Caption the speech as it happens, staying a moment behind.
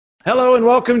Hello and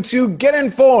welcome to Get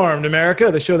Informed America,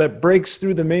 the show that breaks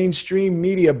through the mainstream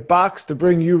media box to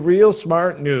bring you real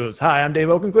smart news. Hi, I'm Dave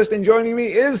Openquist, and joining me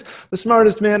is the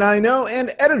smartest man I know and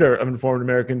editor of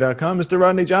InformedAmerican.com, Mr.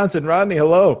 Rodney Johnson. Rodney,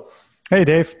 hello. Hey,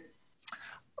 Dave.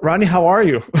 Rodney, how are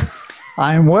you?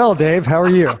 I'm well, Dave. How are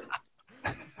you?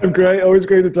 I'm great. Always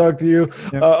great to talk to you.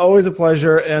 Yep. Always a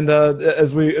pleasure. And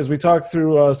as we talk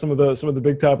through some of the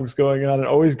big topics going on, and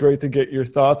always great to get your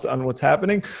thoughts on what's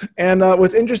happening. And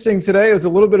what's interesting today is a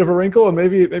little bit of a wrinkle and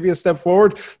maybe a step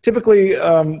forward. Typically,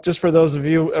 just for those of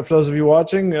you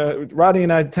watching, Rodney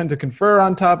and I tend to confer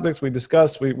on topics. We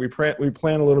discuss. We plan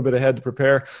a little bit ahead to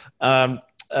prepare.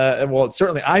 Well,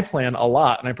 certainly I plan a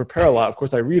lot and I prepare a lot. Of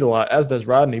course, I read a lot, as does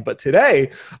Rodney. But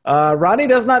today, Rodney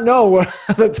does not know what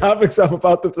the topics I'm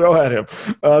about to throw at him.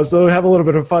 So we have a little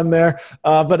bit of fun there.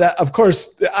 But of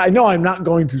course, I know I'm not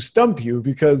going to stump you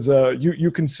because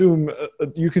you consume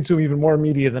even more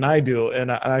media than I do, and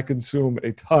I consume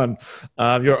a ton.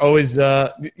 You're always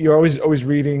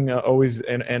reading, always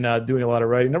and doing a lot of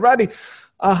writing. Now, Rodney,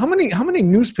 how many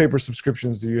newspaper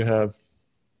subscriptions do you have?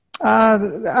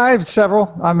 I have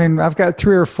several. I mean, I've got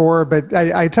 3 or 4, but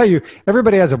I tell you,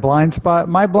 everybody has a blind spot.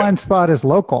 My blind spot is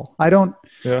local. I don't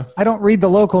read the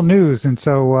local news. And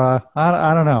so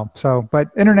I don't know. So, but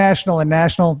international and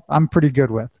national, I'm pretty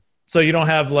good with. So you don't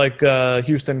have like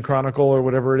Houston Chronicle or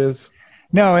whatever it is?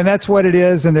 No, and that's what it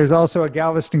is. And there's also a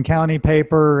Galveston County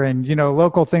paper, and,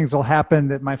 local things will happen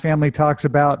that my family talks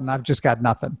about, and I've just got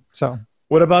nothing. So.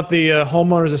 What about the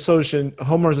Homeowners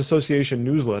Association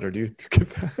newsletter? Do you get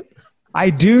that? I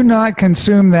do not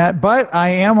consume that, but I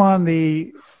am on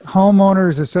the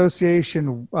Homeowners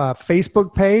Association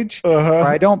Facebook page. Where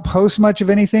I don't post much of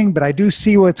anything, but I do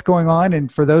see what's going on. And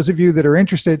for those of you that are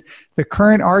interested, the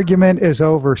current argument is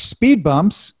over speed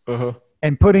bumps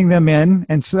and putting them in.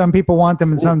 And some people want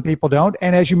them and some people don't.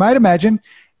 And as you might imagine,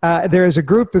 there is a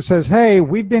group that says, hey,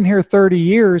 we've been here 30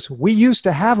 years. We used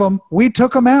to have them. We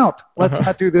took them out. Let's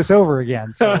not do this over again.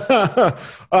 So.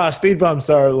 Speed bumps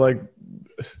are like,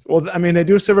 well, I mean, they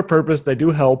do serve a purpose. They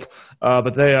do help,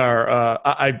 but they are.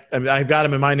 I've got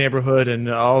them in my neighborhood, and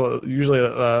usually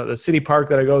the city park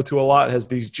that I go to a lot has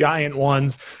these giant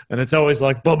ones, and it's always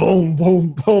like boom, boom,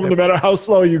 boom, boom, no matter how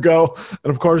slow you go.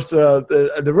 And of course, the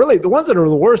ones that are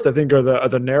the worst, I think, are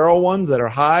the narrow ones that are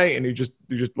high, and you just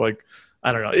like.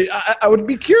 I don't know. I would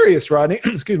be curious, Rodney.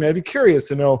 Excuse me. I'd be curious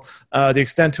to know the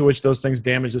extent to which those things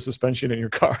damage the suspension in your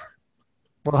car.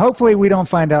 Well, hopefully we don't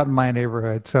find out in my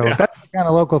neighborhood. So that's the kind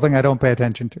of local thing I don't pay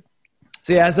attention to.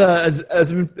 See, as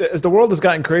the world has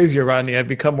gotten crazier, Rodney, I've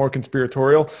become more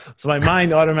conspiratorial. So my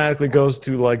mind automatically goes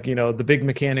to the big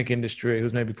mechanic industry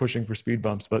who's maybe pushing for speed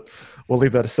bumps. But we'll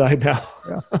leave that aside now.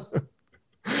 Yeah.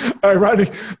 All right, Rodney,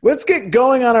 let's get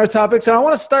going on our topics. And I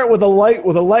want to start with a light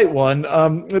one.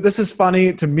 This is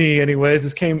funny to me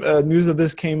anyways. News of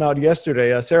this came out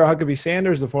yesterday. Sarah Huckabee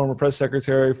Sanders, the former press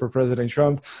secretary for President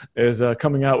Trump, is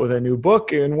coming out with a new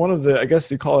book. And one of I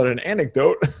guess you call it an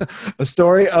anecdote, a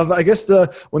story of,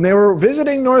 when they were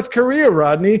visiting North Korea,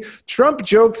 Rodney, Trump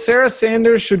joked Sarah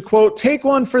Sanders should, quote, take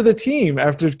one for the team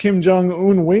after Kim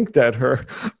Jong-un winked at her.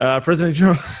 President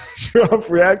Trump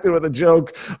reacted with a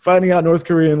joke, finding out North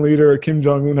Korean leader Kim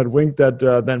Jong-un had winked at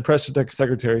then Press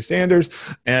Secretary Sanders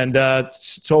and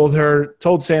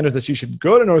told Sanders that she should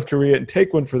go to North Korea and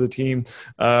take one for the team.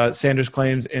 Sanders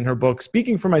claims in her book,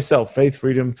 Speaking for Myself, Faith,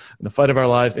 Freedom, and the Fight of Our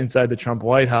Lives Inside the Trump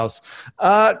White House.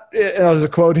 There's a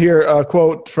quote here,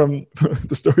 from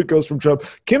the story goes from Trump.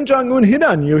 Kim Jong-un hit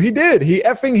on you. He did. He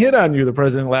effing hit on you. The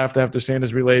president laughed after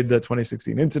Sanders relayed the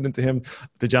 2016 incident to him,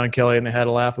 to John Kelly, and they had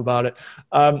a laugh about it.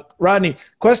 Rodney,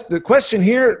 the question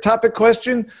here, topic question,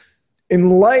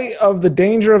 in light of the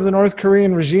danger of the North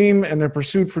Korean regime and their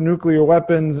pursuit for nuclear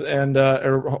weapons and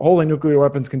holding nuclear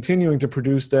weapons, continuing to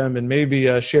produce them, and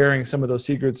maybe sharing some of those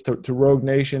secrets to rogue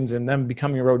nations and them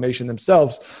becoming a rogue nation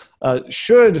themselves,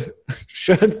 should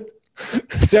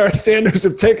Sarah Sanders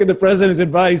have taken the president's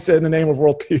advice in the name of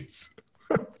world peace?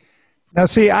 Now,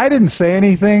 see, I didn't say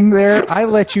anything there. I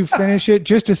let you finish it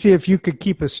just to see if you could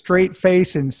keep a straight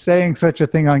face in saying such a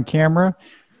thing on camera.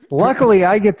 Luckily,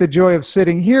 I get the joy of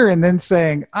sitting here and then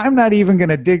saying, I'm not even going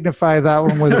to dignify that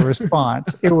one with a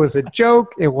response. It was a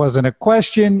joke. It wasn't a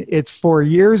question. It's 4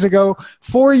 years ago.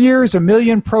 4 years, a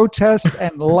million protests,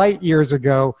 and light years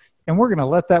ago. And we're going to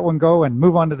let that one go and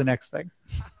move on to the next thing.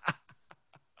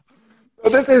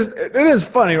 Well, it is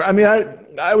funny. I mean,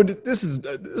 this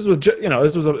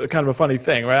was a kind of a funny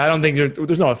thing, right? I don't think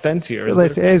there's no offense here.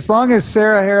 As long as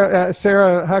Sarah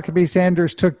Huckabee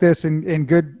Sanders took this in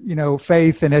good,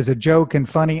 faith and as a joke and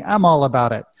funny, I'm all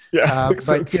about it. Yeah, I think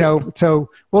so but too. so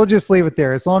we'll just leave it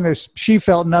there. As long as she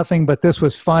felt nothing, but this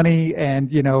was funny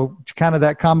and kind of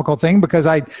that comical thing. Because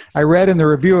I read in the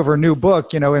review of her new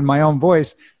book, in my own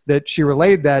voice, that she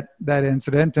relayed that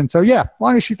incident. And so yeah, as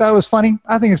long as she thought it was funny,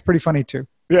 I think it's pretty funny too.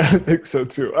 Yeah, I think so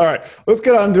too. All right, let's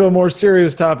get on to a more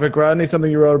serious topic, Rodney, something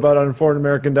you wrote about on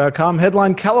foreignamerican.com.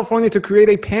 Headline, California to create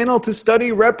a panel to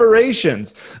study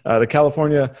reparations. The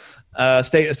California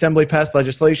State Assembly passed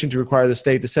legislation to require the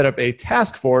state to set up a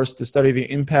task force to study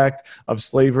the impact of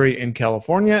slavery in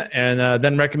California, and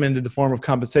then recommended the form of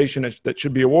compensation that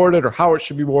should be awarded, or how it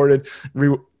should be awarded,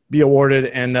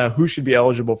 and who should be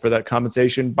eligible for that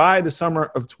compensation by the summer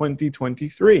of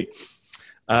 2023.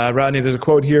 Rodney, there's a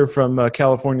quote here from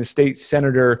California State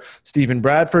Senator Stephen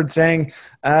Bradford saying,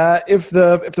 if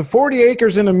the 40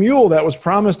 acres and a mule that was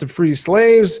promised to free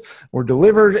slaves were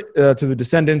delivered to the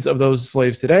descendants of those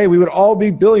slaves today, we would all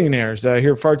be billionaires. I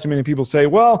hear far too many people say,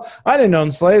 well, I didn't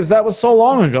own slaves. That was so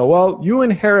long ago. Well, you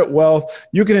inherit wealth.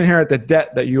 You can inherit the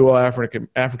debt that you owe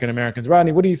African Americans.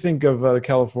 Rodney, what do you think of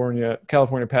California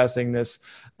passing this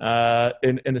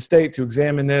in the state to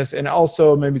examine this, and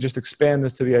also maybe just expand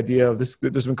this to the idea of this?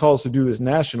 There's been calls to do this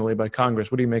nationally by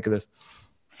Congress. What do you make of this?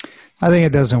 I think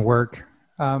it doesn't work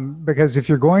because if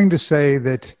you're going to say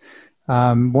that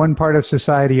one part of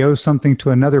society owes something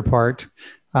to another part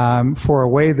for a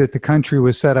way that the country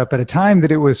was set up at a time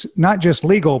that it was not just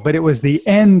legal, but it was the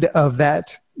end of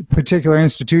that particular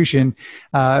institution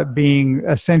being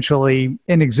essentially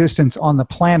in existence on the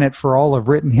planet for all of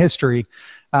written history,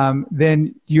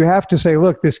 then you have to say,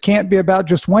 look, this can't be about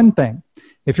just one thing.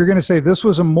 If you're going to say this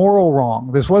was a moral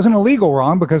wrong, this wasn't a legal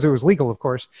wrong because it was legal, of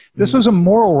course. This was a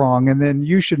moral wrong, and then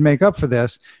you should make up for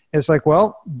this. It's like,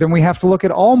 well, then we have to look at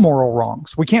all moral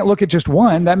wrongs. We can't look at just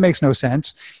one. That makes no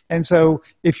sense. And so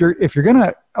if you're going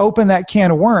to open that can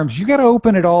of worms, you got to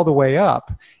open it all the way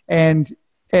up. And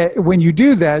when you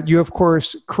do that, you, of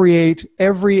course, create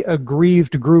every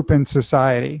aggrieved group in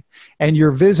society, and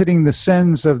you're visiting the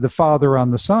sins of the father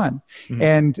on the son.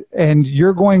 Mm-hmm. And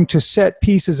you're going to set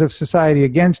pieces of society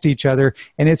against each other,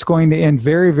 and it's going to end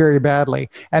very, very badly.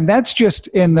 And that's just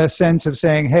in the sense of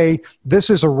saying, hey, this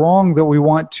is a wrong that we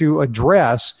want to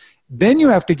address. Then you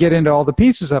have to get into all the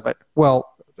pieces of it.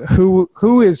 Well,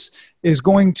 who is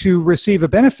going to receive a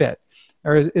benefit?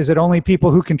 Or is it only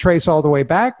people who can trace all the way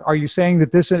back? Are you saying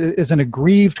that this is an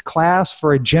aggrieved class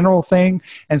for a general thing?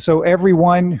 And so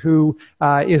everyone who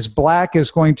is black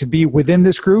is going to be within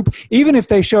this group, even if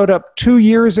they showed up 2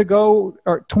 years ago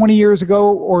or 20 years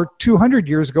ago or 200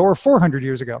 years ago or 400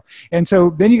 years ago. And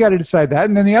so then you got to decide that.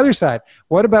 And then the other side,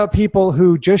 what about people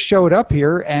who just showed up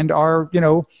here and are,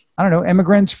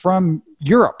 immigrants from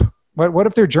Europe? What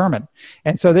if they're German?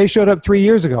 And so they showed up 3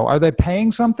 years ago. Are they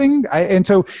paying something? And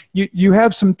so you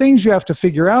have some things you have to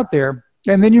figure out there.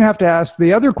 And then you have to ask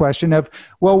the other question of,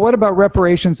 well, what about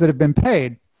reparations that have been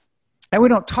paid? And we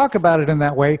don't talk about it in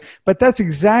that way, but that's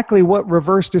exactly what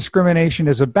reverse discrimination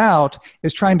is about,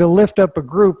 is trying to lift up a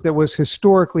group that was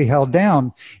historically held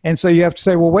down. And so you have to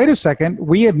say, well, wait a second,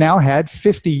 we have now had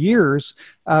 50 years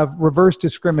of reverse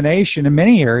discrimination in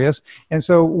many areas. And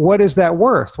so what is that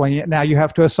worth? Well, now you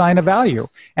have to assign a value.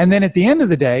 And then at the end of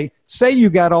the day, say you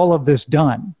got all of this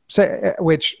done,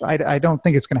 which I don't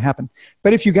think it's going to happen.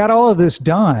 But if you got all of this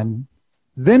done,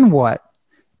 then what?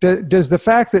 Does the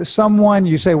fact that someone,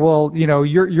 you say, well,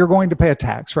 you're going to pay a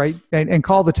tax, right? And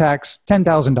call the tax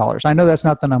 $10,000. I know that's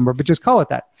not the number, but just call it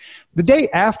that. The day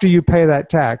after you pay that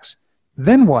tax,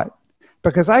 then what?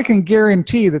 Because I can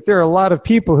guarantee that there are a lot of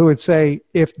people who would say,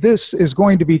 if this is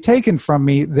going to be taken from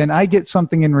me, then I get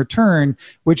something in return,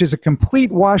 which is a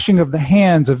complete washing of the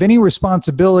hands of any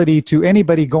responsibility to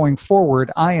anybody going forward.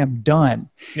 I am done.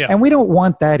 Yeah. And we don't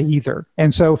want that either.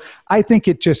 And so I think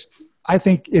it's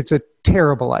a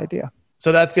terrible idea.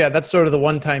 So that's sort of the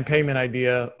one-time payment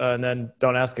idea, and then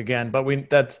don't ask again. But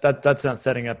that's not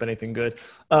setting up anything good.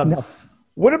 No.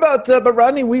 What about? But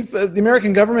Rodney, the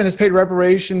American government has paid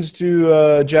reparations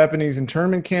to Japanese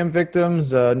internment camp victims,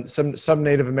 some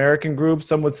Native American groups.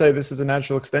 Some would say this is a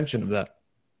natural extension of that.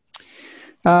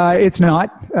 It's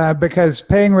not, because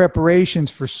paying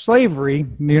reparations for slavery,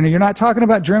 you're not talking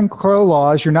about Jim Crow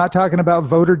laws. You're not talking about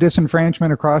voter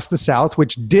disenfranchisement across the South,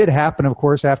 which did happen, of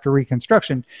course, after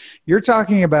Reconstruction. You're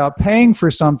talking about paying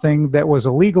for something that was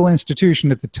a legal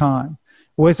institution at the time.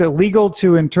 Was it legal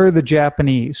to inter the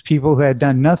Japanese, people who had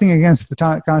done nothing against the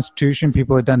Constitution,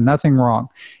 people who had done nothing wrong?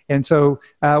 And so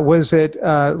was it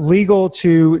legal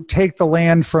to take the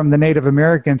land from the Native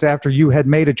Americans after you had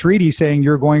made a treaty saying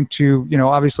you're going to,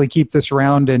 obviously keep this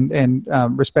around and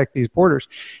respect these borders?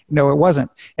 No, it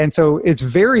wasn't. And so it's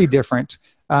very different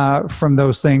from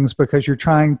those things, because you're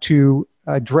trying to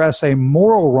address a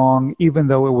moral wrong, even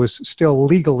though it was still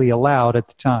legally allowed at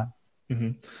the time.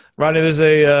 Mm-hmm. Ronnie, there's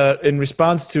a, in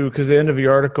response to, because the end of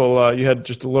your article, you had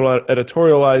just a little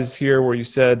editorialize here where you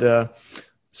said,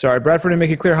 sorry, Bradford didn't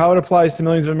make it clear how it applies to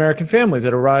millions of American families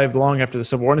that arrived long after the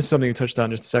Civil War. And this is something you touched on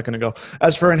just a second ago.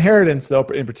 As for inheritance, though,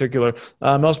 in particular,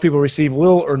 most people receive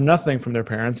little or nothing from their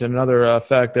parents, and another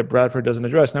fact that Bradford doesn't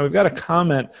address. Now, we've got a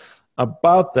comment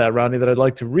about that, Ronnie, that I'd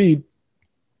like to read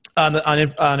on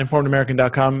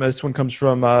informedamerican.com. This one comes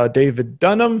from David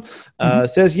Dunham.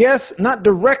 Says, yes, not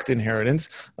direct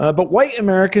inheritance, but white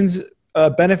Americans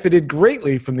benefited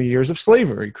greatly from the years of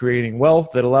slavery, creating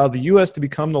wealth that allowed the U.S. to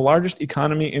become the largest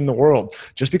economy in the world.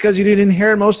 Just because you didn't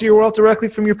inherit most of your wealth directly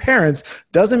from your parents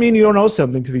doesn't mean you don't owe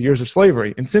something to the years of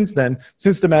slavery. And since then,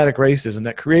 systematic racism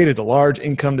that created the large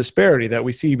income disparity that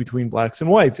we see between blacks and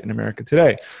whites in America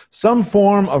today. Some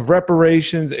form of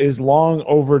reparations is long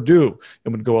overdue. It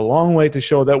would go a long way to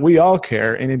show that we all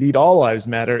care, and indeed all lives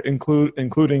matter,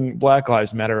 including Black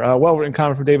Lives Matter. Well, in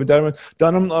comment from David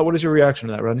Dunham, what is your reaction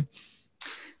to that, Rodney?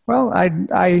 Well,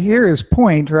 I hear his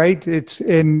point, right? It's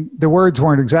in the words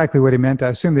weren't exactly what he meant. I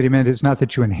assume that he meant it's not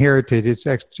that you inherited, it's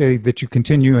actually that you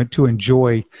continue to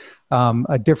enjoy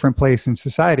a different place in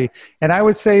society. And I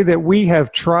would say that we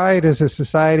have tried as a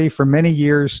society for many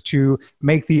years to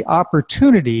make the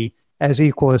opportunity as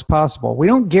equal as possible. We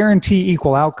don't guarantee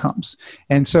equal outcomes.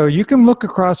 And so you can look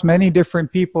across many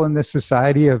different people in this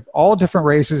society of all different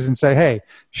races and say, hey,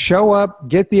 show up,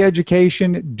 get the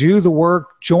education, do the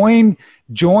work, join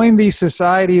the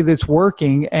society that's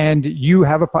working, and you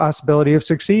have a possibility of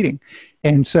succeeding.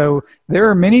 And so there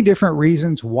are many different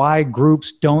reasons why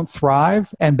groups don't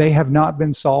thrive, and they have not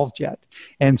been solved yet.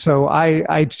 And so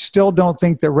I still don't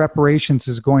think that reparations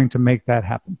is going to make that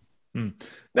happen.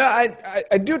 No,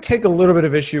 I do take a little bit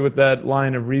of issue with that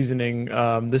line of reasoning,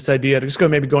 this idea. Just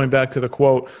maybe going back to the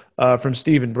quote from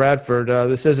Stephen Bradford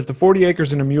that says, if the 40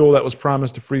 acres and a mule that was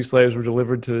promised to free slaves were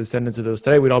delivered to the descendants of those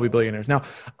today, we'd all be billionaires. Now,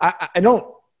 I don't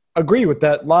agree with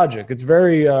that logic. It's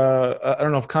very, I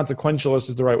don't know if consequentialist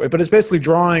is the right way, but it's basically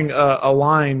drawing a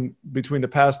line between the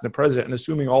past and the present and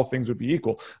assuming all things would be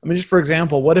equal. I mean, just for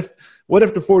example, what if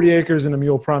the 40 acres and a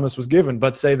mule promise was given,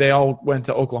 but say they all went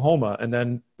to Oklahoma and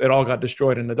then it all got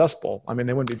destroyed in the Dust Bowl? I mean,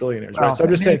 they wouldn't be billionaires, right? So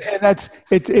I'm just saying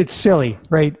it's silly,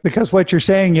 right? Because what you're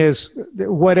saying is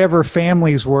whatever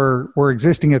families were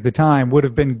existing at the time would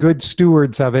have been good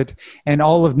stewards of it, and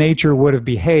all of nature would have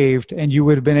behaved, and you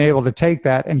would have been able to take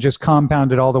that and just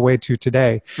compound it all the way to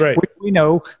today. Right. We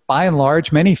know, by and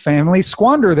large, many families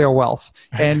squander their wealth,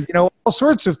 and all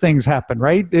sorts of things happen,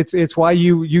 right? It's why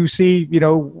you see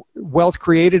wealth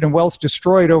created and wealth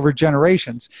destroyed over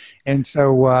generations. And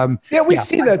so we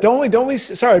see that, don't we?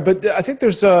 Sorry, but I think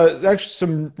there's actually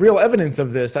some real evidence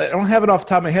of this. I don't have it off the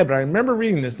top of my head, but I remember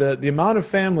reading this, the amount of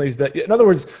families that, in other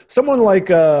words, someone like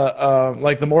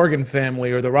the Morgan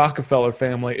family or the Rockefeller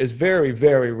family is very,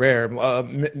 very rare.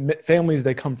 Families,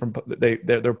 they come from,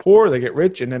 they're poor, they get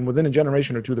rich, and then within a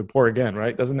generation or two, they're poor again,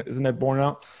 right? Isn't that borne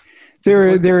out?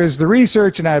 There is the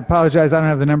research, and I apologize, I don't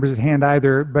have the numbers at hand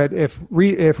either, but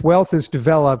if wealth is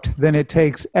developed, then it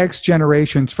takes X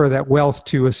generations for that wealth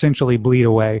to essentially bleed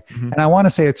away. Mm-hmm. And I want to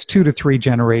say it's 2 to 3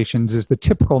 generations is the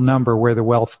typical number where the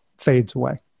wealth fades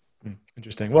away.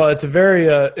 Interesting. Well, it's a very,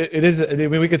 it is, I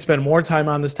mean, we could spend more time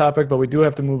on this topic, but we do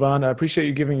have to move on. I appreciate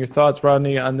you giving your thoughts,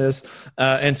 Rodney, on this.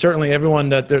 And certainly everyone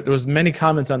that there was many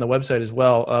comments on the website as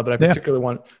well, but I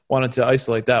particularly wanted to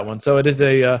isolate that one. So it is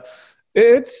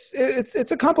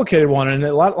it's a complicated one and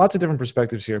lots of different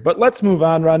perspectives here, but let's move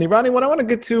on, Rodney. Rodney, what I want to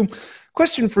get to,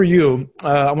 question for you.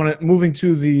 I want to moving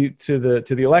to the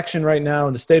election right now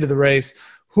and the state of the race.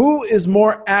 Who is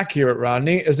more accurate,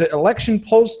 Rodney? Is it election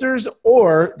pollsters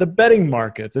or the betting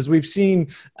markets? As we've seen,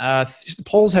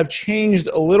 polls have changed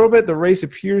a little bit. The race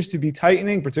appears to be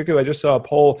tightening. Particularly, I just saw a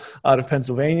poll out of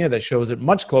Pennsylvania that shows it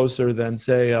much closer than,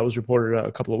 say, was reported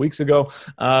a couple of weeks ago.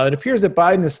 It appears that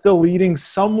Biden is still leading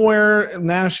somewhere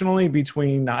nationally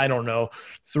between,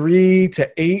 3 to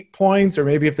 8 points, or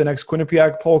maybe if the next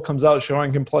Quinnipiac poll comes out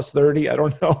showing him plus 30, I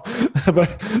don't know.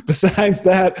 But besides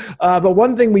that, but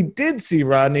one thing we did see,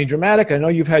 Rodney, dramatic, I know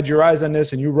you've had your eyes on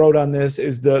this and you wrote on this,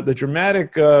 is the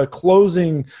dramatic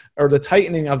closing or the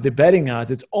tightening of the betting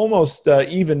odds. It's almost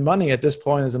even money at this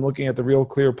point as I'm looking at the Real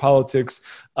Clear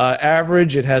Politics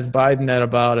average. It has Biden at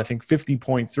about, I think,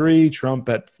 50.3, Trump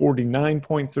at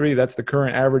 49.3. That's the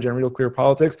current average on Real Clear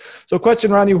Politics. So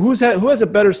question, Rodney, who has a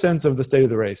better sense of the state of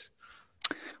the race?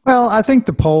 Well, I think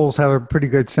the polls have a pretty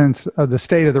good sense of the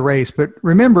state of the race. But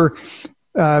remember,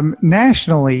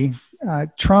 nationally,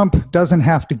 Trump doesn't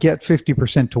have to get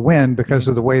 50% to win because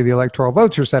of the way the electoral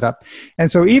votes are set up. And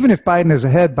so even if Biden is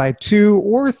ahead by 2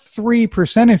 or 3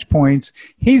 percentage points,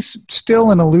 he's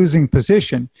still in a losing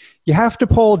position. You have to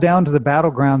poll down to the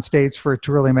battleground states for it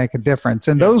to really make a difference.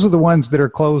 And those are the ones that are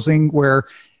closing where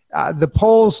the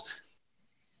polls,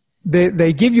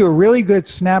 they give you a really good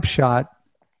snapshot,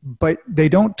 but they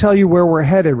don't tell you where we're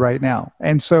headed right now.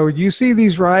 And so you see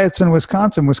these riots in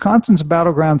Wisconsin. Wisconsin's a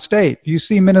battleground state. You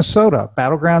see Minnesota,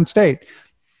 battleground state,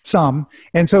 some.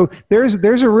 And so there's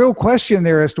a real question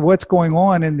there as to what's going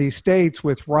on in these states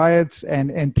with riots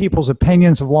and people's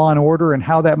opinions of law and order and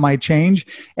how that might change.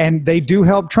 And they do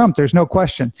help Trump. There's no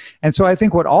question. And so I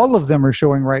think what all of them are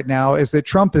showing right now is that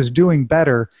Trump is doing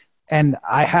better. And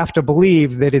I have to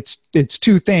believe that it's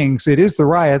two things. It is the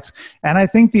riots, and I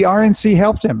think the RNC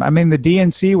helped him. I mean, the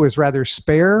DNC was rather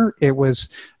spare. It was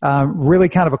really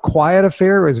kind of a quiet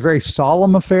affair. It was a very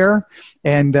solemn affair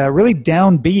and really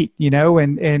downbeat,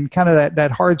 and kind of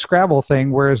that hard scrabble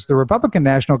thing, whereas the Republican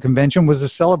National Convention was a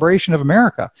celebration of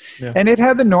America. Yeah. And it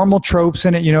had the normal tropes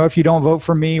in it. If you don't vote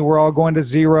for me, we're all going to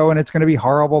zero and it's going to be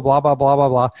horrible, blah, blah, blah, blah,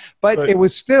 blah. But it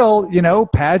was still,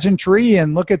 pageantry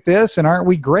and look at this and aren't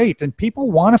we great? And people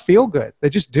want to feel good. They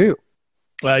just do.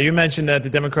 Well, you mentioned that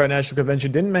the Democratic National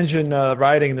Convention didn't mention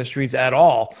rioting in the streets at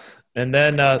all. And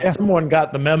then someone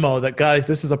got the memo that, guys,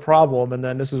 this is a problem. And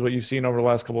then this is what you've seen over the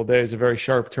last couple of days, a very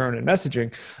sharp turn in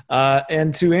messaging.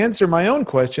 And to answer my own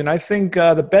question, I think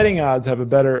the betting odds have a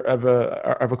better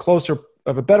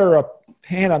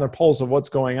hand on their pulse of what's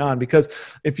going on.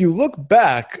 Because if you look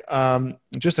back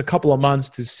just a couple of months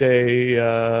to say,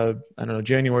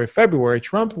 January, February,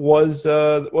 Trump was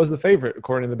the favorite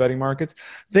according to the betting markets.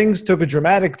 Things took a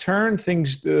dramatic turn.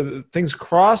 Things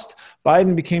crossed.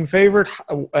 Biden became favorite.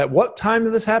 At what time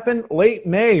did this happen? Late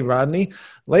May, Rodney.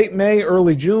 Late May,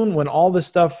 early June, when all this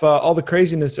stuff, all the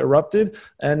craziness erupted.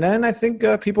 And then I think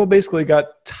people basically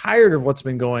got tired of what's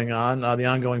been going on, the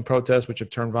ongoing protests, which have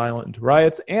turned violent into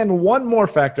riots. And one more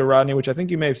factor, Rodney, which I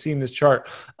think you may have seen this chart,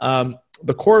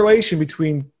 the correlation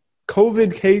between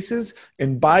COVID cases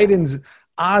and Biden's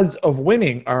odds of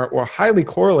winning are highly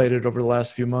correlated over the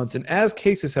last few months. And as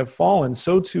cases have fallen,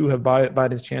 so too have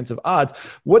Biden's chance of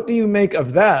odds. What do you make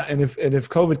of that? And if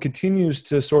COVID continues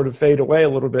to sort of fade away a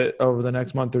little bit over the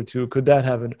next month or two,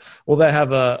 will that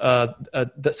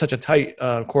have such a tight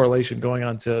correlation going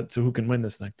on to who can win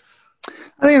this thing?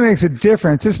 I think it makes a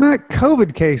difference. It's not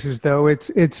COVID cases, though. It's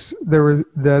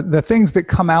the things that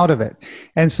come out of it.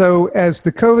 And so as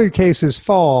the COVID cases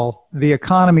fall, the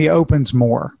economy opens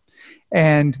more.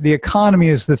 And the economy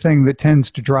is the thing that tends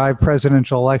to drive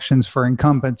presidential elections for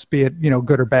incumbents, be it,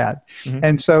 good or bad. Mm-hmm.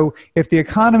 And so if the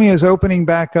economy is opening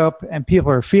back up and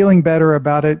people are feeling better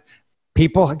about it,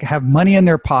 people have money in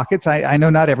their pockets. I know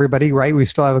not everybody, right? We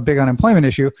still have a big unemployment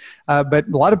issue, but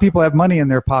a lot of people have money in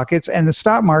their pockets and the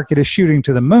stock market is shooting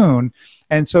to the moon.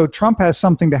 And so Trump has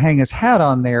something to hang his hat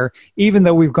on there, even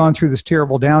though we've gone through this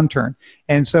terrible downturn.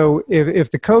 And so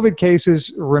if the COVID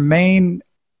cases remain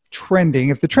trending,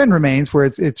 if the trend remains where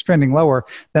it's trending lower,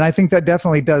 then I think that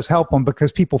definitely does help them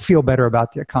because people feel better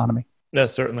about the economy.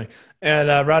 Yes, certainly. And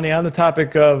Rodney, on the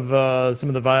topic of some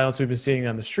of the violence we've been seeing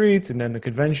on the streets and then the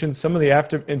conventions, some of the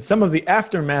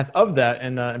aftermath of that,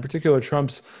 and in particular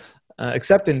Trump's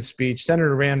acceptance speech,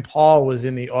 Senator Rand Paul was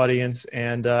in the audience,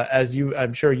 and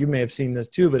I'm sure you may have seen this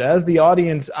too, but as the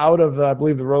audience out of, I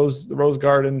believe, the Rose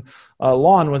Garden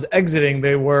lawn was exiting,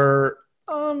 they were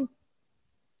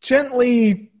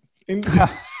gently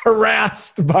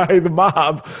harassed by the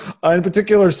mob, in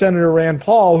particular Senator Rand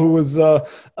Paul, who was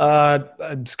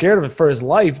scared of it for his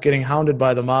life, getting hounded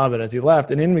by the mob as he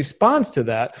left. And in response to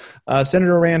that,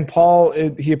 Senator Rand Paul,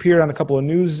 he appeared on a couple of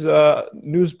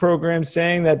news programs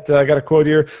saying that, I got a quote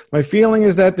here, "My feeling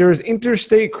is that there is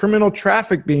interstate criminal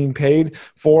traffic being paid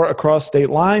for across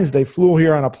state lines. They flew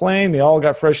here on a plane. They all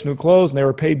got fresh new clothes and they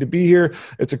were paid to be here.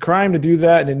 It's a crime to do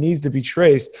that and it needs to be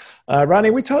traced." Rodney,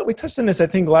 we touched on this, I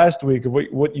think, last week of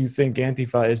what you think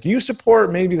Antifa is. Do you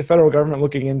support maybe the federal government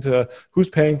looking into who's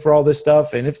paying for all this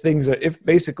stuff and if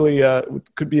basically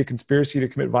could be a conspiracy to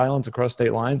commit violence across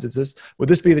state lines? Would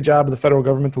this be the job of the federal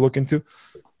government to look into?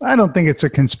 I don't think it's a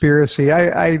conspiracy.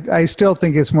 I still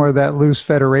think it's more of that loose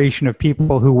federation of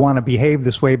people who want to behave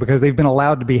this way because they've been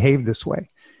allowed to behave this way.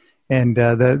 And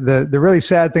the really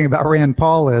sad thing about Rand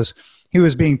Paul is he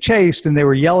was being chased and they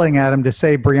were yelling at him to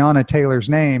say Breonna Taylor's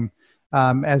name.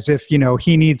 as if,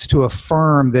 he needs to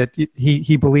affirm that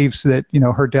he believes that,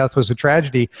 her death was a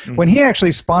tragedy, when he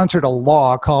actually sponsored a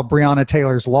law called Breonna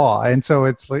Taylor's Law. And so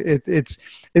it's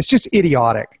just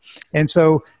idiotic. And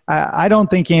so I don't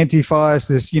think Antifa is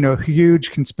this,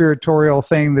 huge conspiratorial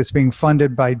thing that's being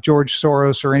funded by George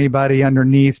Soros or anybody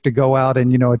underneath to go out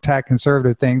and, attack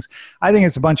conservative things. I think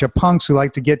it's a bunch of punks who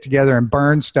like to get together and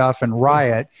burn stuff and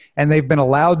riot, and they've been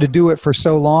allowed to do it for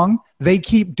so long. They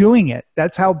keep doing it.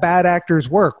 That's how bad actors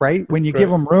work, right? When you give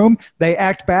them room, they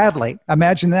act badly.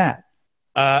 Imagine that.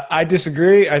 I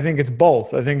disagree. I think it's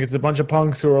both. I think it's a bunch of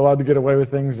punks who are allowed to get away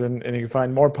with things, and you can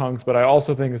find more punks, but I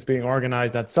also think it's being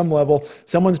organized at some level.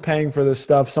 Someone's paying for this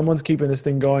stuff. Someone's keeping this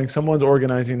thing going. Someone's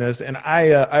organizing this. And I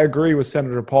agree with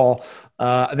Senator Paul.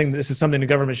 I think this is something the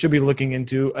government should be looking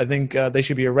into. I think they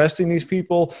should be arresting these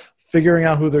people, figuring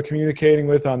out who they're communicating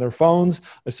with on their phones.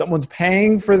 If someone's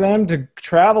paying for them to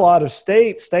travel out of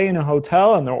state, stay in a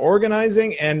hotel, and they're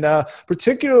organizing, and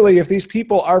particularly if these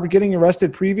people are getting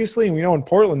arrested previously, and we know in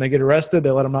Portland they get arrested,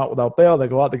 they let them out without bail, they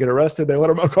go out, they get arrested, they let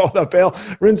them out, go out without bail,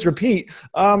 rinse, repeat.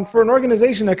 For an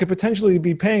organization that could potentially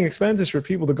be paying expenses for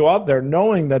people to go out there,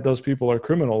 knowing that those people are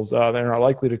criminals, they are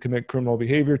likely to commit criminal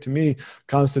behavior, to me,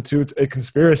 constitutes a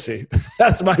conspiracy.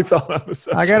 That's my thought on the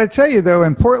subject. I got to tell you, though,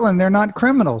 in Portland, they're not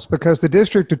criminals, because the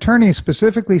district attorney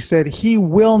specifically said he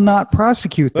will not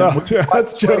prosecute them.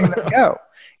 That's true.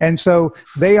 And so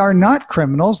they are not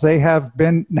criminals. They have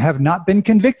not been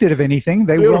convicted of anything.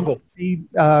 They will be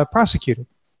prosecuted.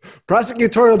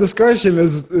 Prosecutorial discretion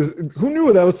is who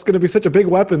knew that was going to be such a big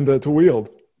weapon to wield?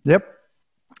 Yep.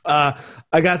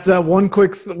 I got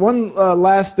one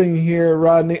last thing here,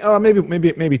 Rodney. Oh,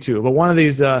 maybe two, but one of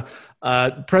these.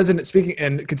 President speaking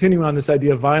and continuing on this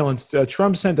idea of violence,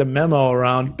 Trump sent a memo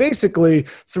around basically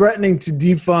threatening to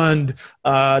defund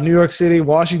New York City,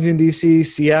 Washington, D.C.,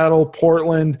 Seattle,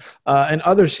 Portland, and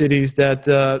other cities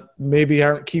that maybe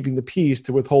aren't keeping the peace,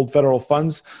 to withhold federal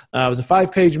funds. It was a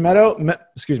five-page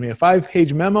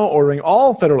memo ordering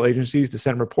all federal agencies to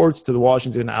send reports to the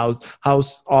Washington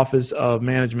House Office of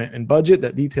Management and Budget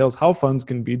that details how funds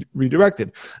can be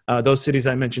redirected. Those cities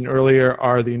I mentioned earlier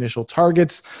are the initial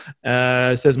targets.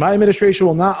 It says, my administration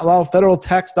will not allow federal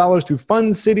tax dollars to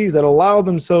fund cities that allow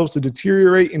themselves to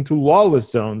deteriorate into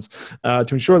lawless zones, to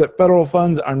ensure that federal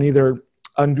funds are neither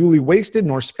unduly wasted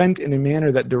nor spent in a manner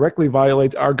that directly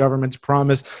violates our government's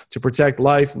promise to protect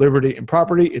life, liberty, and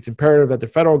property. It's imperative that the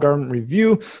federal government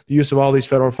review the use of all these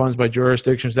federal funds by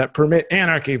jurisdictions that permit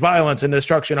anarchy, violence, and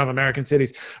destruction of American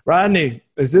cities. Rodney,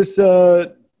 is this...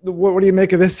 What do you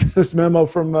make of this memo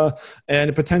from and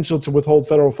the potential to withhold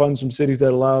federal funds from cities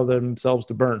that allow themselves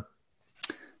to burn?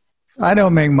 I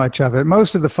don't make much of it.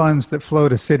 Most of the funds that flow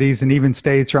to cities and even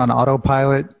states are on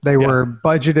autopilot. They were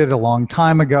budgeted a long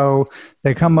time ago.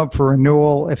 They come up for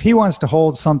renewal. If he wants to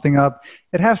hold something up,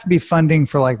 it has to be funding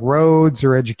for like roads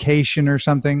or education or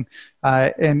something.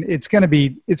 And it's going to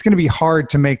be hard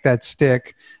to make that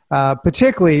stick.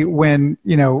 Particularly when,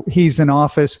 he's in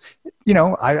office,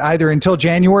 either until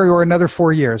January or another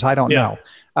 4 years. I don't know.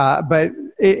 But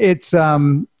it's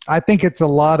I think it's a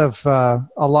lot of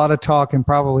talk and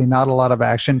probably not a lot of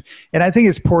action. And I think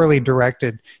it's poorly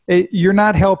directed. You're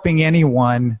not helping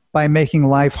anyone by making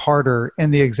life harder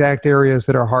in the exact areas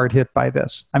that are hard hit by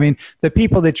this. I mean, the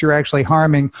people that you're actually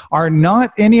harming are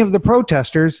not any of the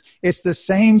protesters. It's the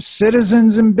same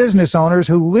citizens and business owners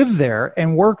who live there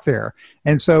and work there.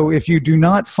 And so if you do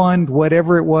not fund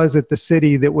whatever it was at the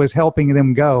city that was helping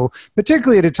them go,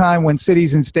 particularly at a time when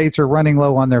cities and states are running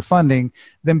low on their funding,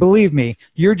 then believe me,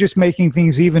 you're just making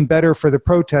things even better for the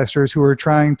protesters who are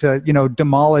trying to,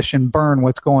 demolish and burn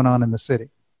what's going on in the city.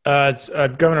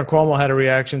 Governor Cuomo had a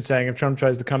reaction saying if Trump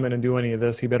tries to come in and do any of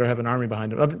this, he better have an army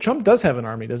behind him. Trump does have an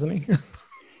army, doesn't he?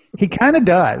 He kind of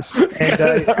does, and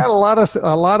he's got a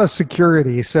lot of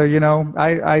security. So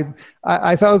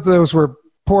I thought those were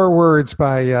poor words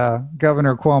by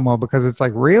Governor Cuomo, because it's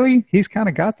like, really, he's kind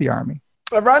of got the army.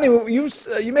 Rodney,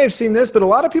 you may have seen this, but a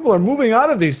lot of people are moving out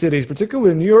of these cities,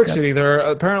 particularly in New York City.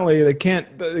 They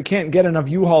can't get enough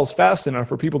U-Hauls fast enough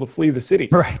for people to flee the city.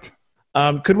 Right.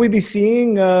 Could we be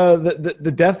seeing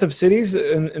the death of cities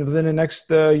within the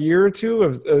next year or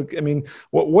two?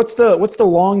 What's the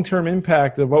long-term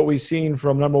impact of what we've seen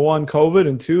from, number one, COVID,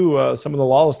 and two, some of the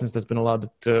lawlessness that's been allowed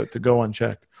to go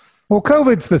unchecked? Well,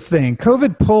 COVID's the thing.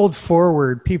 COVID pulled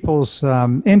forward people's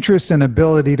interest and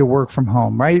ability to work from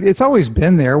home, right? It's always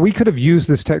been there. We could have used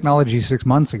this technology 6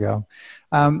 months ago,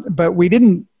 but we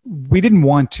didn't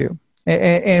want to.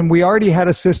 And we already had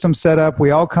a system set up.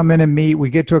 We all come in and meet. We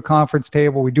get to a conference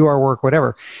table. We do our work,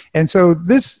 whatever. And so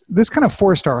this kind of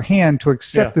forced our hand to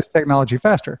accept this technology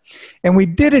faster. And we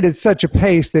did it at such a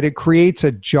pace that it creates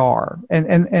a jar.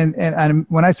 And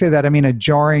when I say that, I mean a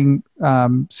jarring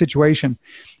situation.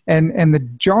 And the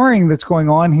jarring that's going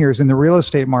on here is in the real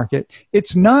estate market.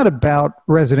 It's not about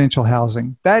residential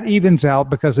housing. That evens out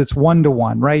because it's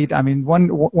one-to-one, right? I mean,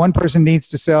 one person needs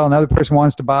to sell, another person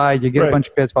wants to buy, you get a bunch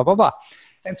of bids, blah, blah, blah.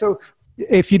 And so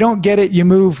if you don't get it, you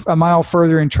move a mile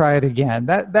further and try it again.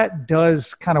 That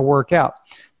does kind of work out.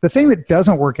 The thing that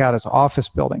doesn't work out is office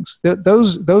buildings.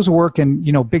 Those work in,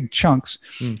 big chunks.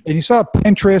 And you saw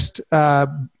Pinterest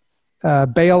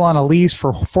bail on a lease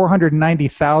for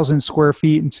 490,000 square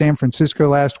feet in San Francisco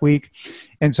last week.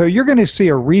 And so you're going to see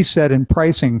a reset in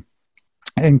pricing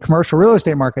in commercial real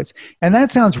estate markets. And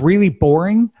that sounds really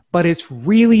boring, but it's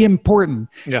really important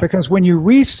because when you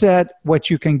reset what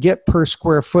you can get per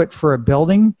square foot for a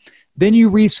building, then you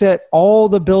reset all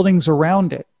the buildings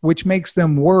around it, which makes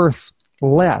them worth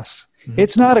less.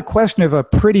 It's not a question of a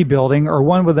pretty building or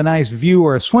one with a nice view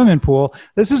or a swimming pool.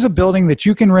 This is a building that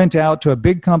you can rent out to a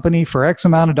big company for X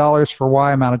amount of dollars for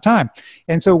Y amount of time.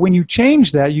 And so when you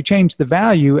change that, you change the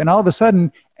value, and all of a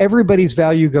sudden, everybody's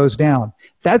value goes down.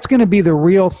 That's going to be the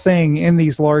real thing in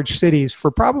these large cities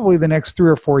for probably the next 3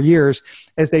 or 4 years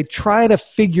as they try to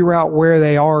figure out where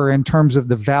they are in terms of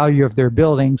the value of their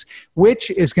buildings, which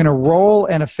is going to roll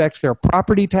and affect their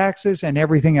property taxes and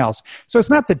everything else. So it's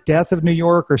not the death of New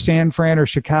York or San Fran or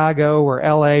Chicago or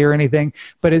LA or anything,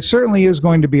 but it certainly is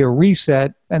going to be a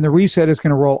reset, and the reset is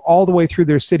going to roll all the way through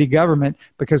their city government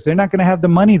because they're not going to have the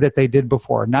money that they did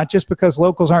before, not just because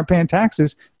locals aren't paying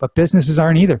taxes, but businesses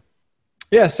aren't either.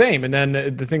 Yeah, same. And then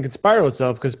the thing could spiral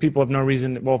itself because people have no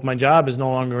reason. Well, if my job is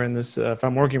no longer in this, if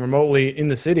I'm working remotely in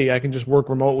the city, I can just work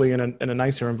remotely in a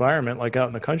nicer environment, like out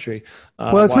in the country.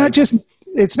 Well, it's not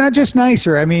just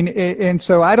nicer. I mean, and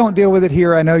so I don't deal with it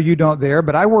here. I know you don't there,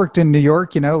 but I worked in New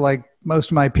York, like most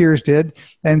of my peers did.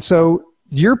 And so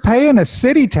you're paying a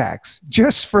city tax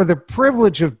just for the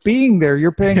privilege of being there.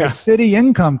 You're paying a city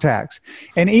income tax.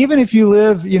 And even if you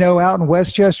live, out in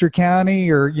Westchester County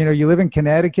or, you live in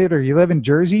Connecticut or you live in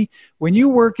Jersey, when you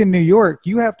work in New York,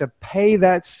 you have to pay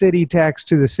that city tax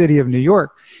to the city of New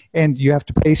York. And you have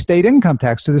to pay state income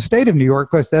tax to the state of New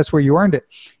York because that's where you earned it.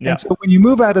 Yeah. And so when you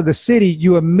move out of the city,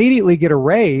 you immediately get a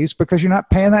raise because you're not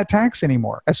paying that tax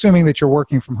anymore, assuming that you're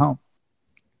working from home.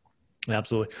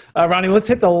 Absolutely. Ronnie, let's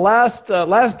hit the last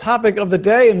topic of the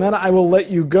day, and then I will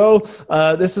let you go.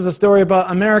 This is a story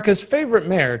about America's favorite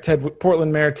mayor,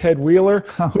 Portland Mayor Ted Wheeler,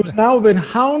 who's now been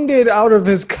hounded out of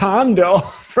his condo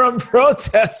from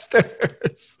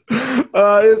protesters.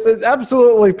 It's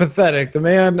absolutely pathetic. The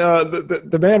man,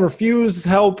 the man refused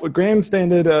help,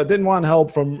 grandstanded, didn't want help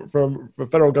from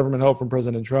federal government help from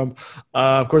President Trump.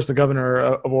 Of course, the governor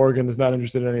of Oregon is not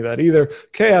interested in any of that either.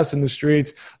 Chaos in the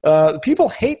streets.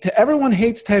 Everyone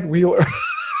hates Ted Wheeler.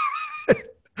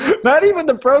 Not even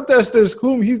the protesters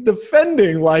whom he's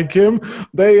defending like him.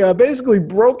 They basically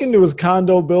broke into his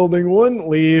condo building, wouldn't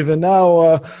leave, and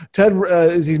now Ted,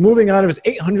 he's moving out of his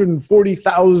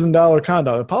 $840,000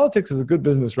 condo. Politics is a good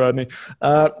business, Rodney.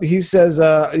 He says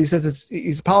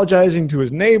he's apologizing to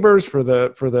his neighbors for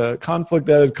the conflict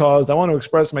that it caused. I want to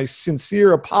express my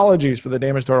sincere apologies for the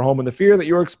damage to our home and the fear that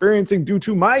you're experiencing due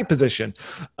to my position.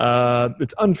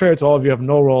 It's unfair to all of you. Have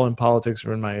no role in politics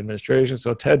or in my administration.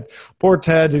 So poor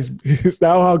Ted. He's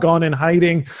now gone in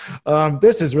hiding.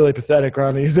 This is really pathetic,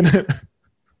 Ronnie, isn't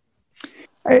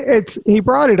it? He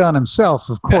brought it on himself,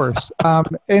 of course.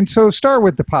 And so start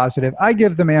with the positive. I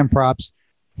give the man props.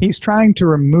 He's trying to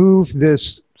remove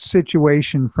this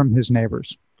situation from his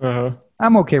neighbors. Uh-huh.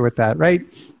 I'm okay with that, right?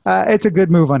 It's a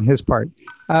good move on his part.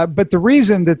 But the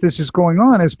reason that this is going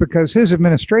on is because his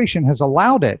administration has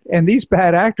allowed it. And these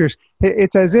bad actors,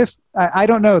 it's as if, I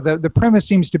don't know, the premise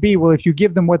seems to be, well, if you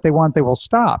give them what they want, they will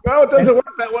stop. No, it doesn't work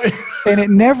that way. And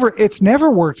it's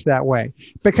never worked that way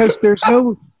because there's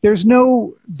no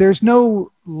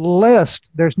list,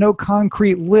 there's no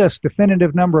concrete list,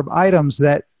 definitive number of items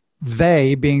that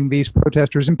they, being these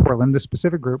protesters in Portland, the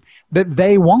specific group, that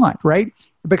they want, right?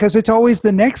 Because it's always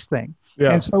the next thing.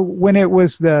 Yeah. And so when it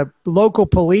was the local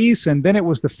police and then it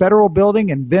was the federal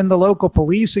building and then the local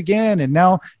police again, and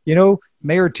now,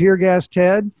 Mayor Tear Gas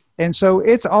Ted. And so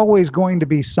it's always going to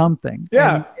be something.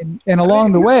 Yeah. And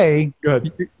along the way,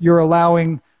 you're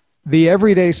allowing the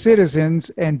everyday citizens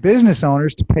and business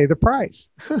owners to pay the price.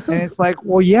 And it's like,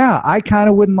 well, yeah, I kind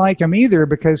of wouldn't like them either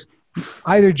because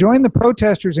either join the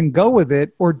protesters and go with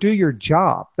it or do your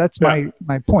job. That's my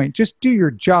point. Just do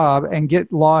your job and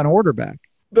get law and order back.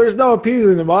 There's no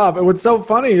appeasing the mob. And what's so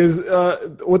funny is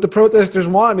what the protesters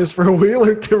want is for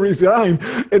Wheeler to resign.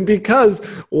 And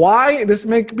why? This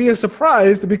may be a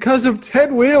surprise, because of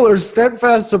Ted Wheeler's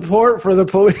steadfast support for the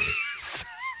police.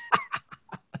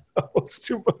 It's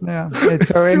too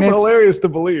hilarious to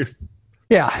believe.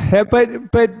 Yeah,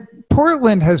 but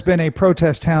Portland has been a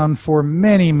protest town for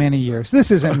many, many years.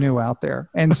 This isn't new out there.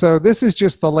 And so this is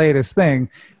just the latest thing.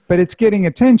 But it's getting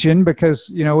attention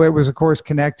because, it was, of course,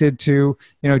 connected to,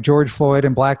 George Floyd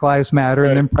and Black Lives Matter. Right.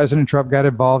 And then President Trump got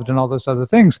involved in all those other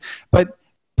things. But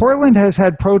Portland has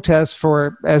had protests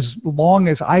for as long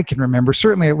as I can remember,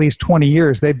 certainly at least 20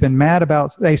 years. They've been mad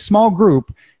about, a small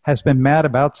group has been mad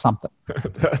about something.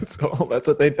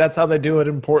 That's how they do it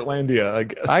in Portlandia, I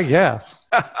guess. I guess.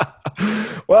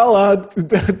 Well,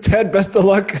 Ted, best of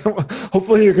luck.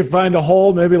 Hopefully you can find a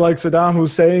hole, maybe like Saddam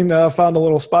Hussein found a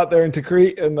little spot there in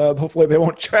Tikrit, and hopefully they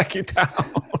won't track you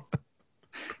down.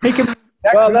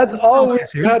 Well, that's all we've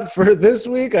got for this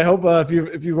week. I hope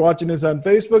if you're watching this on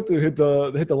Facebook, to hit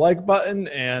the like button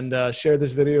and share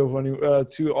this video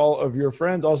to all of your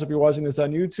friends. Also, if you're watching this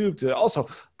on YouTube, to also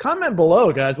comment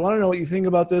below, guys. Want to know what you think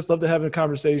about this? Love to have a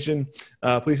conversation.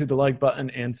 Please hit the like button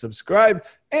and subscribe.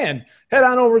 And head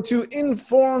on over to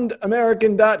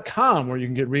informedamerican.com, where you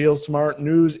can get real smart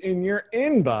news in your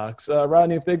inbox.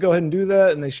 Rodney, if they go ahead and do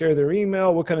that and they share their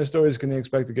email, what kind of stories can they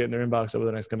expect to get in their inbox over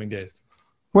the next coming days?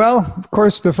 Well, of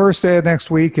course, the first day of next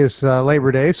week is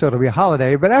Labor Day, so it'll be a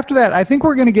holiday. But after that, I think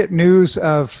we're going to get news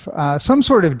of some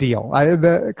sort of deal.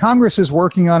 The Congress is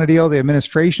working on a deal. The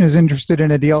administration is interested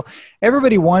in a deal.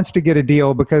 Everybody wants to get a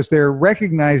deal because they're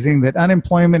recognizing that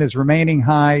unemployment is remaining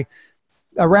high.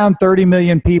 Around 30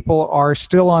 million people are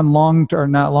still on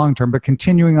not long-term, but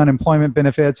continuing unemployment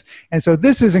benefits. And so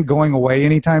this isn't going away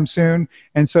anytime soon.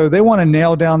 And so they want to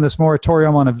nail down this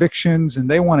moratorium on evictions, and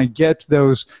they want to get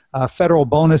those federal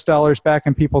bonus dollars back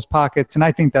in people's pockets. And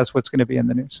I think that's what's going to be in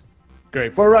the news.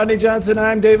 Great. For Rodney Johnson,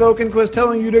 I'm Dave Okenquist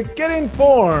telling you to get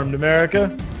informed,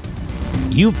 America.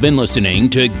 You've been listening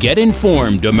to Get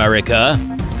Informed, America,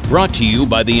 brought to you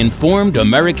by the Informed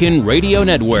American Radio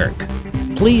Network.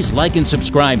 Please like and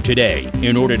subscribe today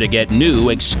in order to get new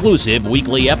exclusive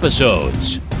weekly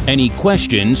episodes. Any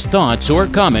questions, thoughts, or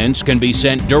comments can be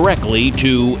sent directly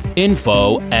to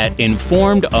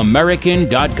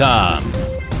info@informedamerican.com.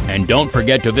 And don't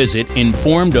forget to visit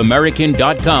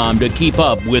informedamerican.com to keep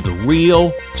up with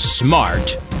real,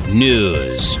 smart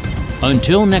news.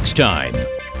 Until next time,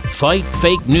 fight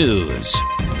fake news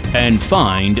and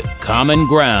find common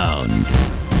ground.